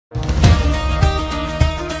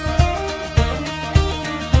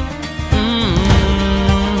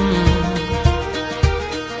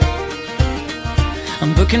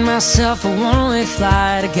booking myself a one-way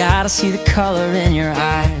flight. I gotta see the color in your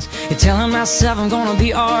eyes. You're telling myself I'm gonna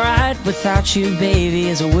be alright. Without you, baby,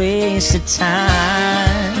 is a waste of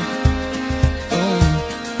time.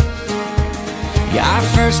 Yeah, our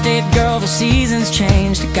first date, girl, the seasons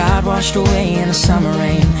changed. God washed away in the summer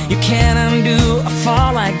rain. You can't undo a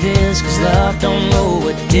fall like this, 'cause love don't know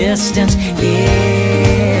what distance is.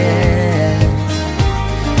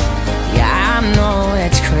 Yeah, I know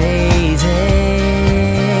it's crazy,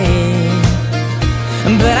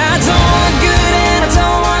 but I don't want good and I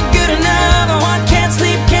don't want good enough. I want can't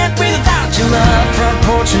sleep, can't breathe without your love. Front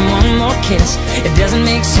porch and one more kiss. It doesn't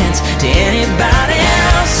make sense to anybody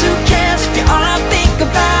else. Who cares if you're all I think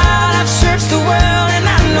about? I've searched the world and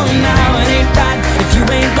I know now it ain't right if you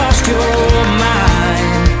ain't lost your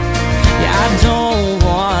mind. Yeah, I don't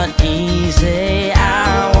want easy,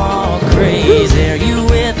 I want crazy. Are you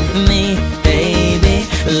with me, baby?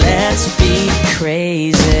 Let's be crazy.